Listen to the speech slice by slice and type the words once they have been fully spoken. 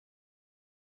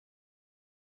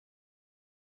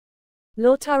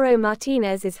Lautaro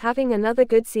Martinez is having another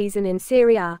good season in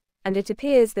Serie A, and it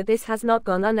appears that this has not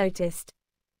gone unnoticed.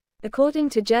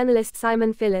 According to journalist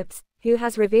Simon Phillips, who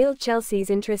has revealed Chelsea's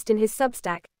interest in his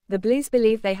Substack, the Blues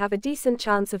believe they have a decent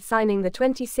chance of signing the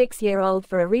 26-year-old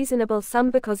for a reasonable sum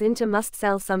because Inter must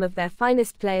sell some of their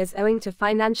finest players owing to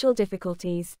financial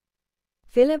difficulties.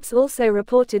 Phillips also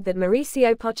reported that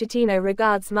Mauricio Pochettino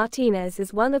regards Martinez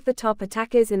as one of the top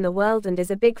attackers in the world and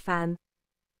is a big fan.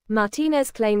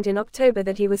 Martinez claimed in October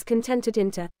that he was content at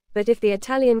Inter, but if the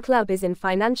Italian club is in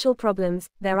financial problems,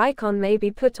 their icon may be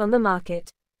put on the market.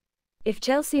 If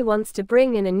Chelsea wants to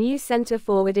bring in a new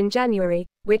centre-forward in January,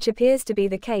 which appears to be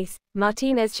the case,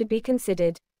 Martinez should be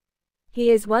considered.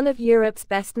 He is one of Europe's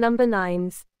best number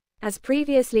 9s. As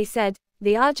previously said,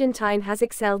 the Argentine has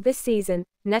excelled this season,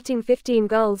 netting 15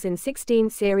 goals in 16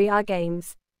 Serie A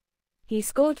games. He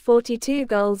scored 42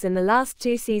 goals in the last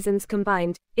 2 seasons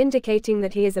combined, indicating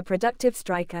that he is a productive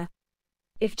striker.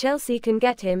 If Chelsea can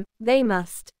get him, they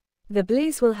must. The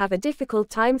Blues will have a difficult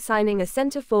time signing a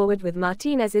centre-forward with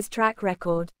Martinez's track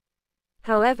record.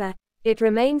 However, it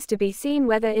remains to be seen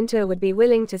whether Inter would be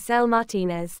willing to sell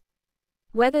Martinez.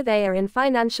 Whether they are in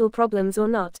financial problems or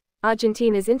not,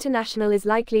 Argentina's international is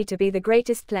likely to be the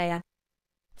greatest player.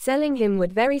 Selling him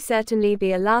would very certainly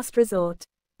be a last resort.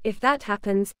 If that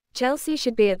happens, Chelsea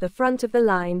should be at the front of the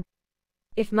line.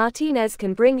 If Martinez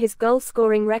can bring his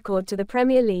goal-scoring record to the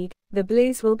Premier League, the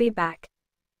Blues will be back.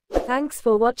 Thanks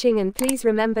for watching and please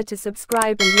remember to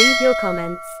subscribe and leave your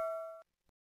comments.